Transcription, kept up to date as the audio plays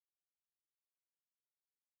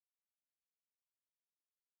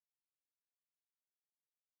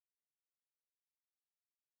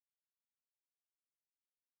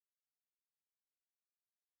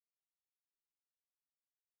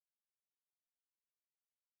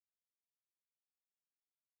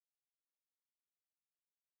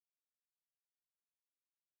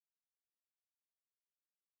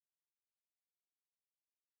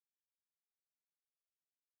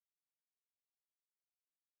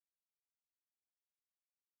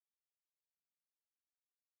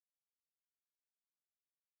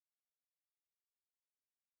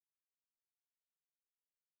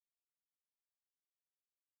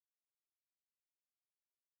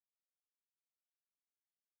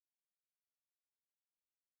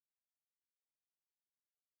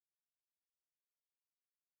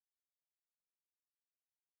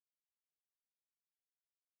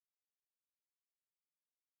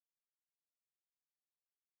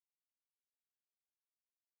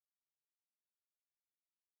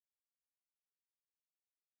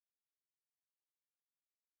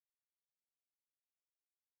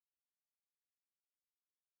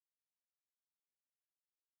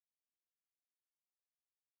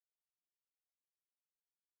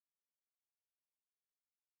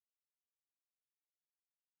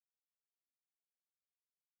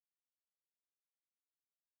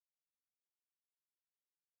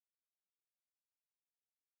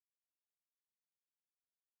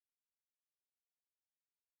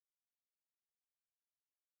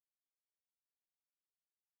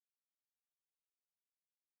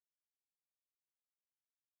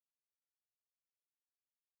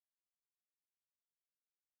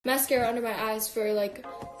mascara under my eyes for like,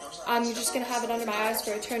 I'm just gonna have it under my eyes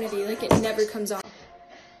for eternity. Like it never comes off.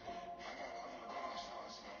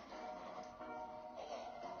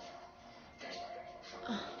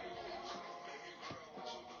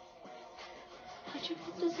 How'd you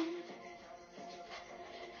put this in?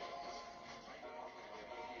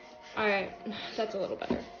 Alright, that's a little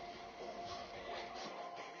better.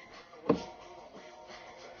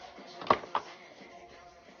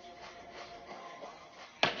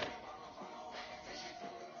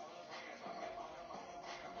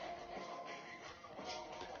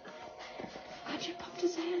 How'd you pump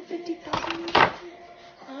this in? 50,000?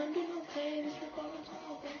 I'm doing okay. This recording's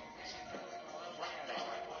over.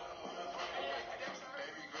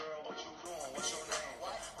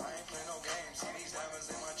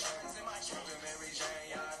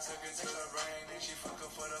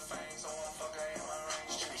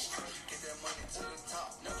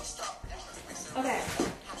 Okay,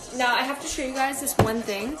 now I have to show you guys this one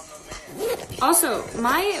thing. Also,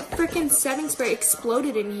 my freaking setting spray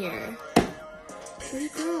exploded in here. Pretty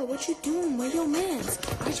girl, what you doing? Where your mans?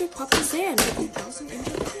 I just popped his in. 50,000 in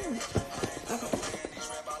Japan. Okay.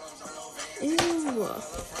 Ew.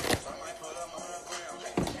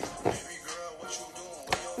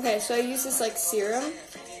 Okay, so I use this like serum.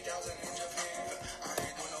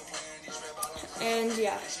 And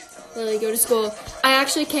yeah, Lily, go to school. I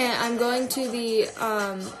actually can't. I'm going to the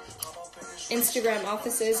Instagram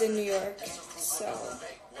offices in New York. So.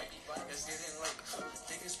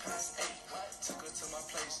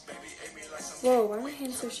 Whoa, why are my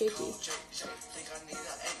hands so shaky?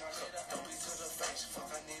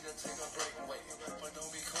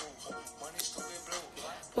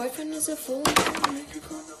 Boyfriend is a fool.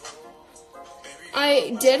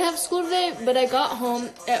 I did have school today, but I got home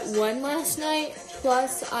at 1 last night.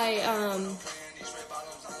 Plus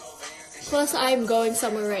I'm going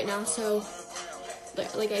somewhere right now, so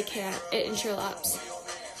like I can't. It interlaps.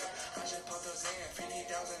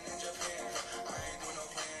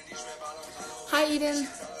 Hi, Eden.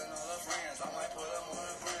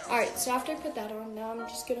 Alright, so after I put that on, now I'm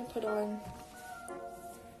just gonna put on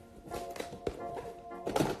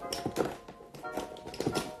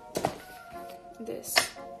this.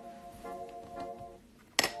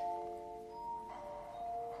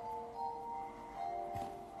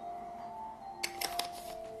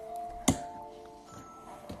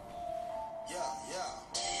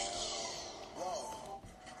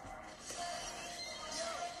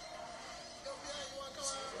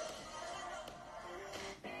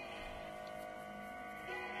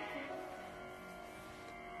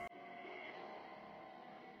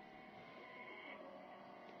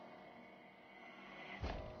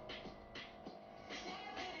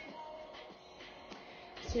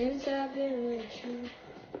 Since I've been with you,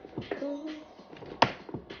 ooh.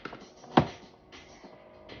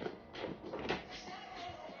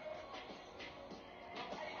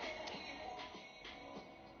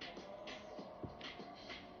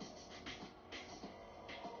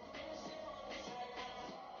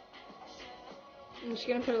 I'm just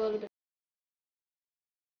gonna put a little bit.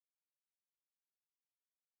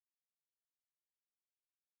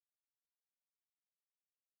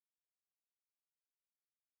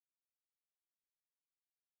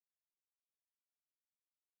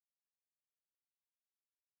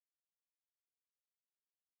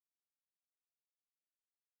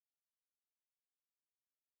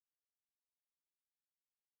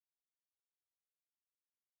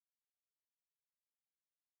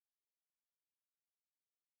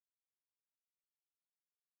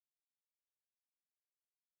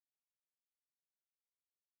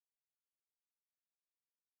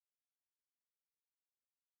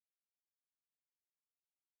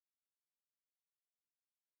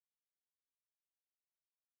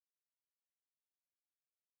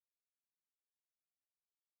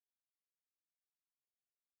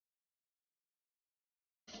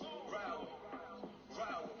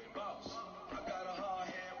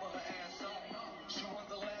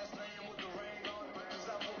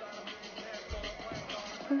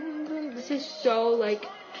 This is so like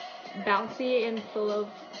bouncy and full of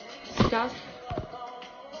stuff.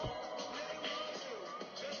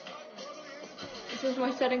 Since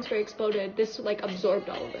my setting spray exploded, this like absorbed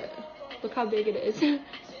all of it. Look how big it is.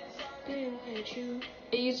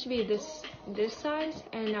 It used to be this size,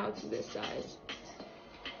 and now it's this size.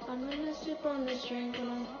 I'm gonna sip on this drink when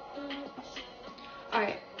I'm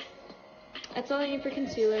alright. That's all I need for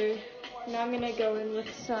concealer. Now I'm gonna go in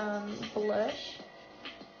with some blush.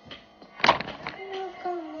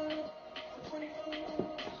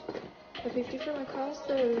 A 50 for my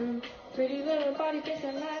costume. Pretty little body, face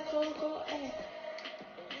and light, go, eh.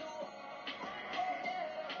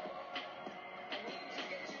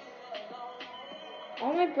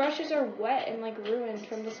 my brushes are wet and like ruined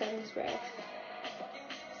from the setting spray.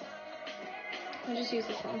 I'll just use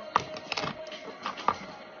this one.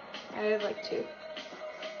 I have like 2.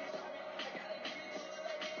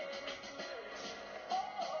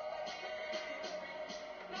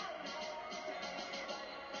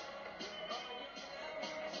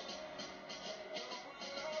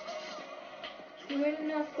 You ain't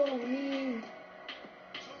enough for me.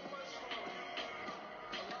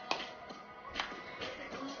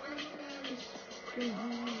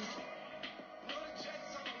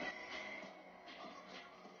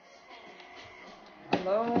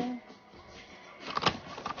 Hello?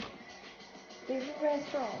 There's a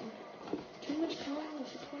restaurant. Too much time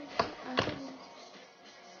for 24 hours.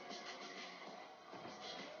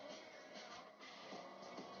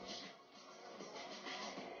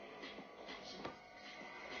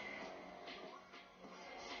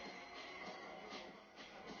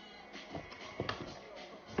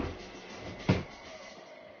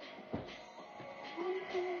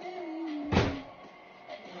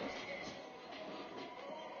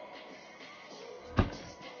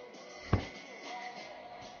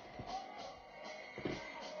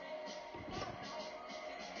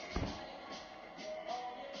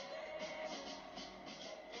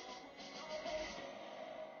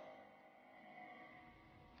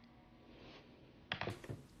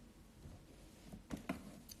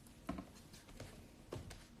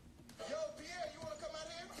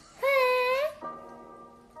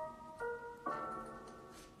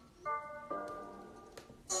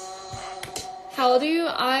 How old are you?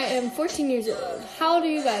 I am 14 years old. How old are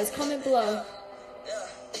you guys? Comment below.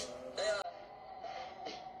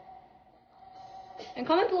 And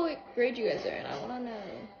comment below what grade you guys are in. I want to know.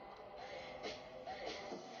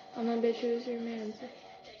 I'm a bitch who's your man.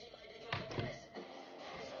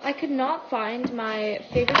 I could not find my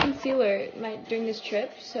favorite concealer during this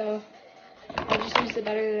trip, so I just used the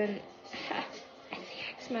Better Than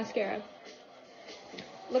SEX mascara.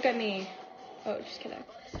 Look at me. Oh, just kidding.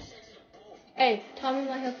 Hey, Tommy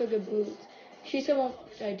might have for good boots. She said, "What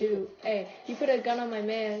I do?" Hey, you put a gun on my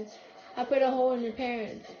man's. I put a hole in your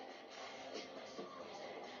parents.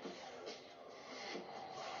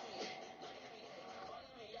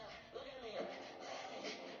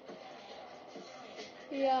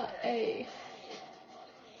 Yeah, hey.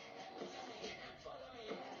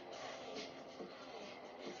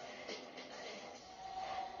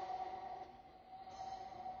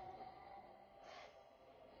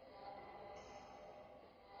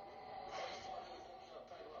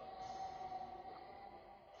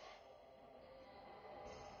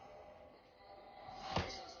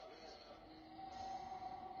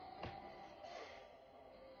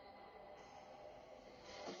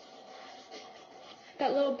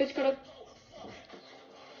 That little bitch got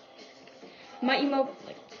my emo.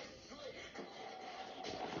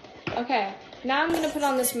 Okay, now I'm gonna put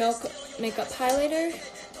on this milk makeup highlighter.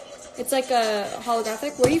 It's like a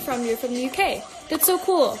holographic. Where are you from? You're from the UK. That's so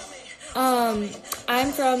cool.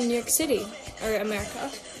 I'm from New York City, or America.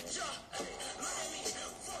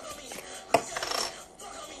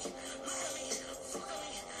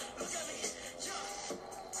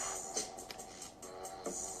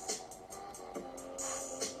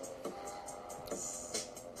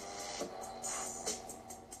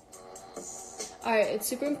 Alright, it's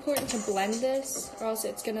super important to blend this, or else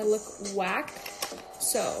it's gonna look whack.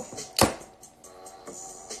 So,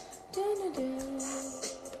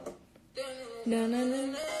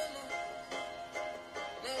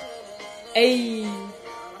 Ayy.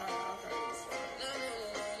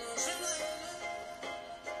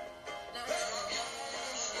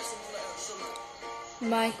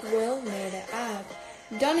 Mike will murder.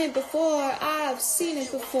 I've done it before. I've seen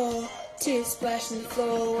it before. Tears splashing the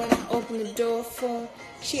floor when I opened the door for.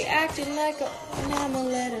 She acted like a normal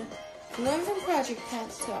letter. Learn from Project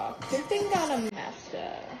Pants Talk. Good thing got a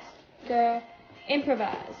master. Girl,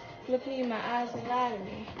 improvise. Look me in my eyes and lie to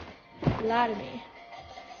me. Lie to me.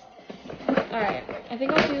 Alright, I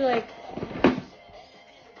think I'll do like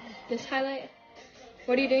this highlight.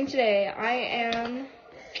 What are you doing today? I am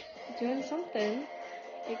doing something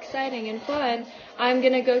exciting and fun. I'm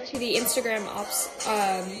gonna go to the Instagram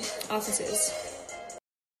offices.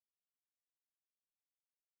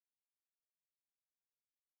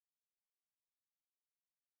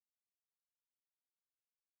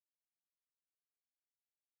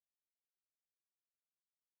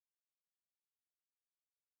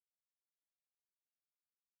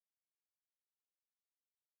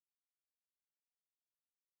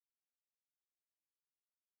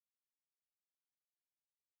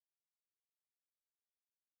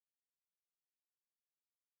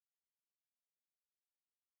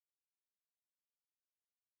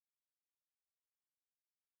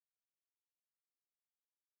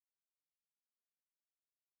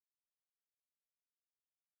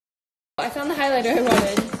 I found the highlighter I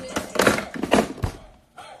wanted.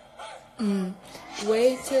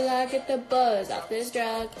 Wait till I get the buzz off this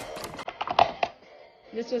drug.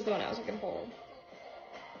 This was the one I was looking for.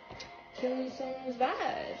 Killing someone's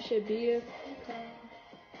vibe should be a crime.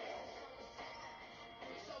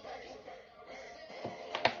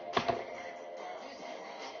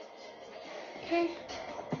 Okay.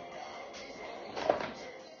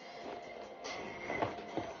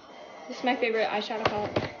 This is my favorite eyeshadow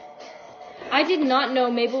palette. I did not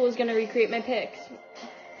know Mabel was gonna recreate my pics,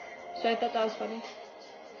 so I thought that was funny.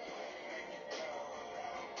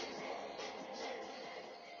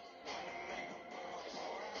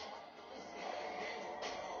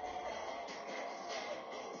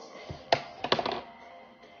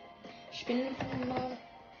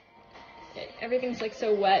 Everything's like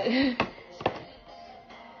so wet.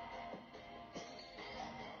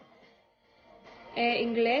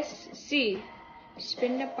 Inglés, sí.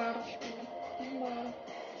 Spin the bottle, spin the bottle.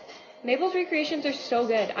 Mabel's recreations are so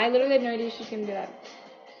good. I literally had no idea she was gonna do that.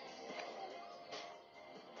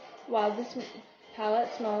 Wow, this palette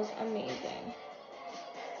smells amazing.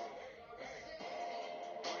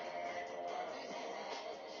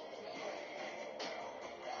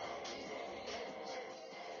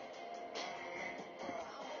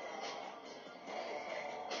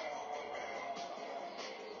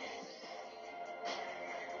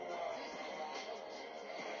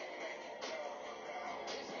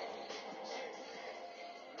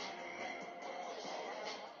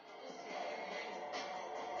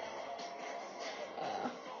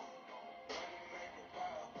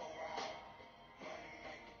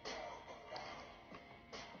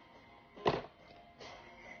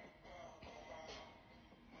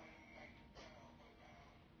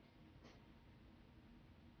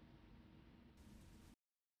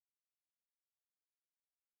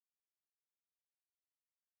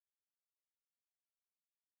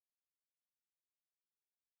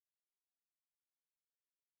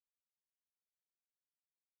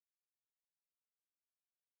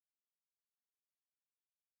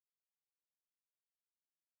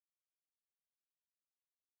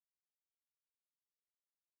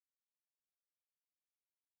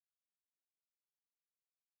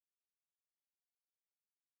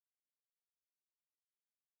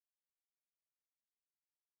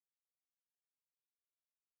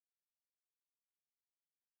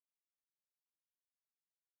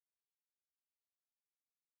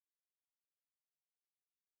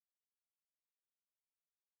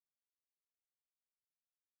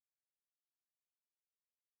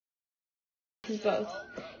 Both.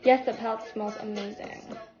 Yes, the palette smells amazing.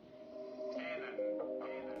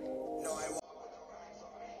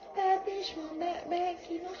 Bad bitch from back,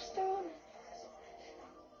 you know, stone.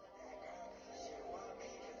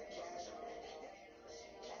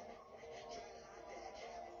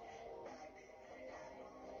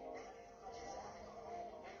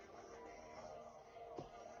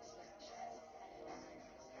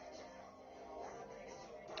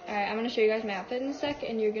 Alright, I'm gonna show you guys my outfit in a sec,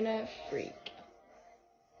 and you're gonna freak.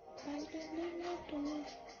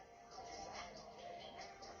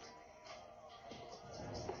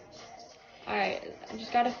 Alright, I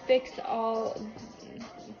just gotta fix all...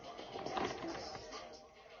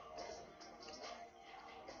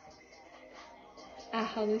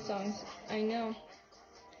 all these songs. I know.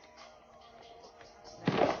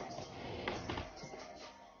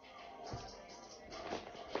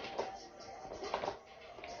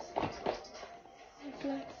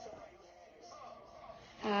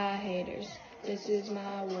 Hi haters, this is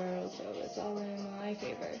my world, so it's all in my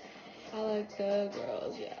favor. I like the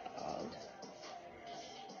girls, yeah.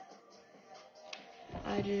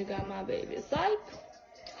 I just got my baby psych.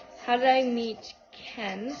 How did I meet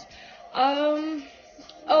Ken's? Oh,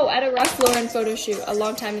 at a Ralph Lauren photo shoot a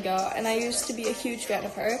long time ago, and I used to be a huge fan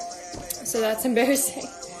of her, so that's embarrassing.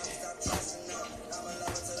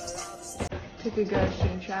 Took a girl, she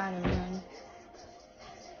ain't trying to run.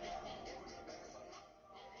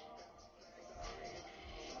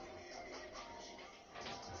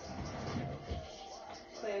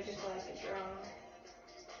 Play just like a drone.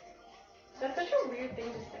 That's such a weird thing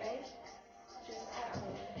to say. Just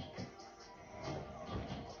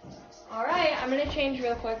alright, I'm gonna change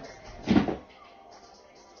real quick.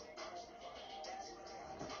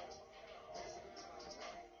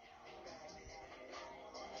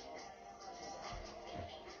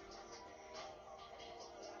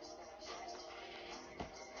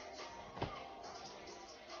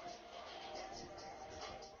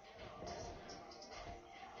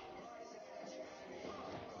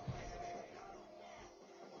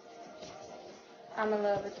 I'm in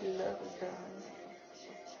love with you, love is gone.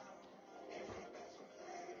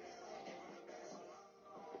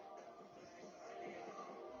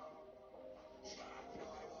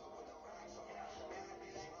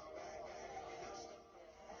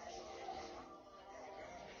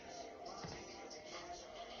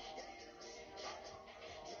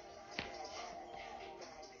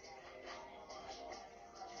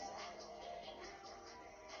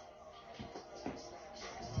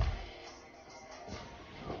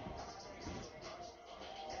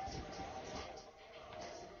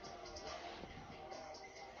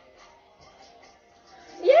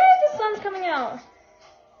 out.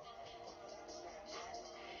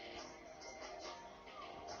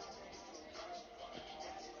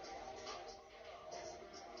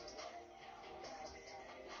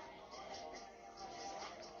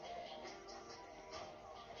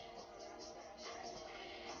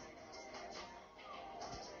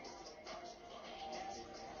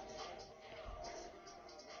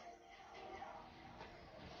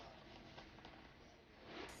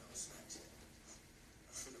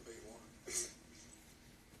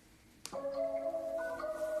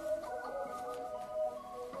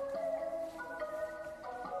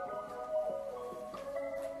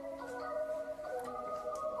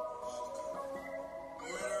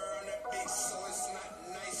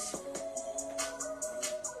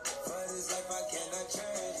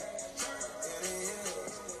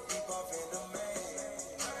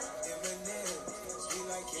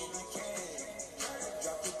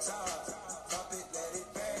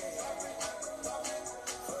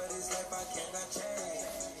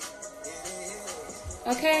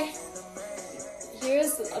 Okay,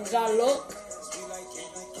 here's the look,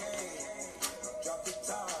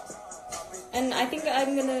 and I think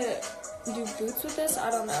I'm gonna do boots with this.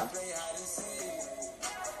 I don't know.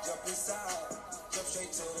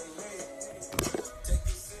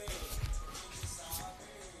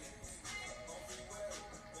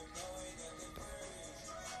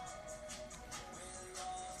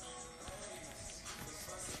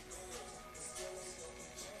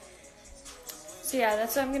 So yeah,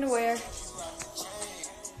 that's what I'm gonna wear.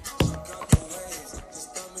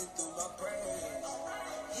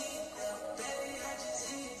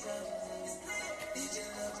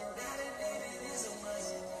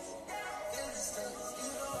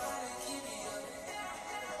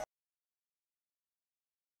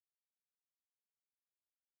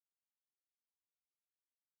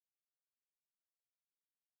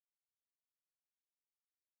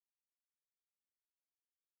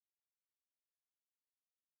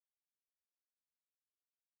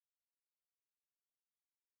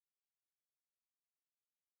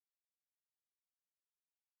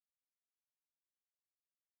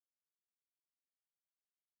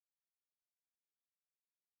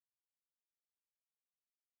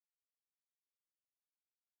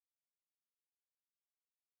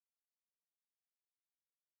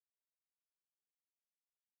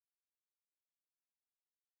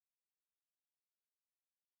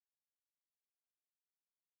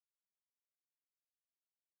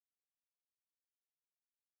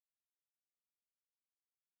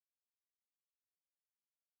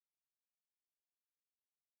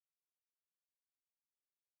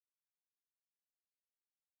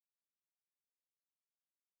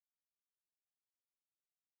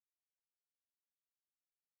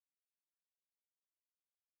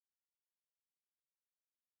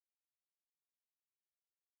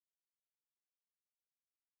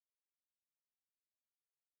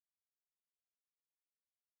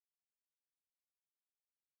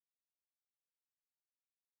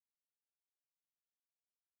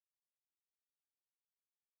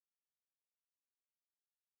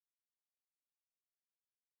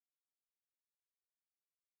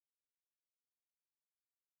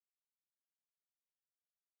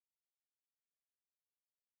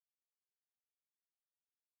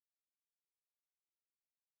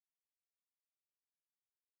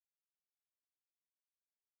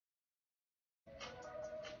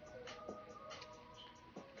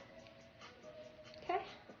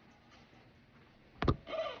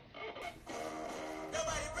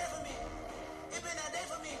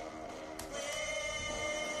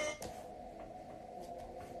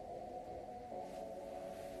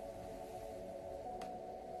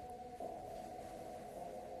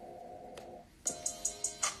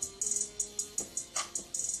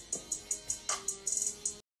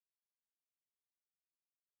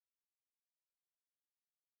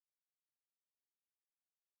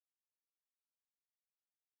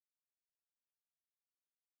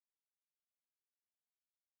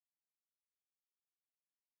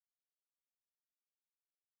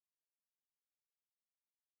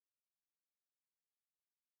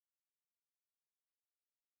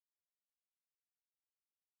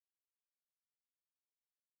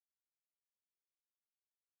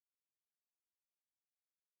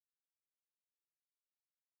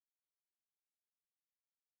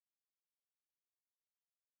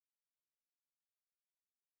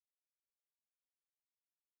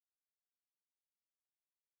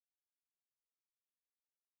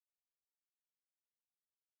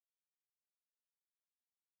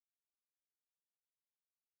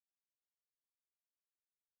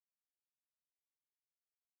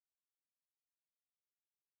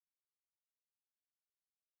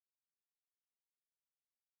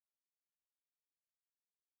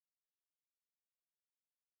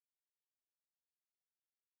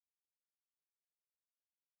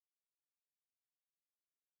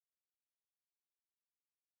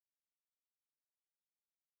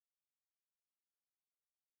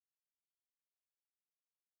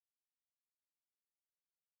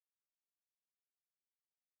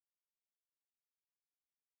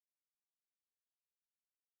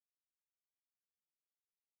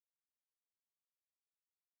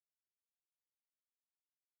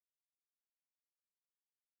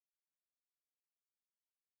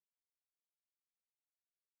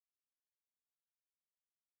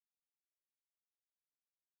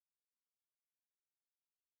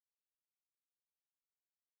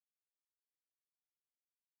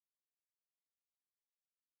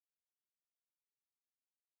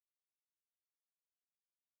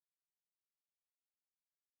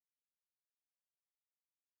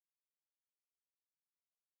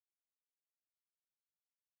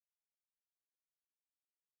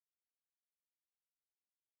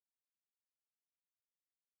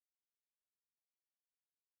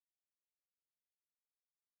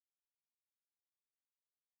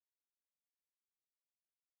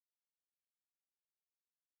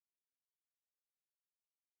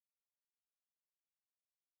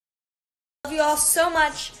 you all so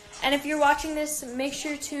much. And if you're watching this, make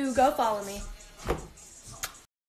sure to go follow me.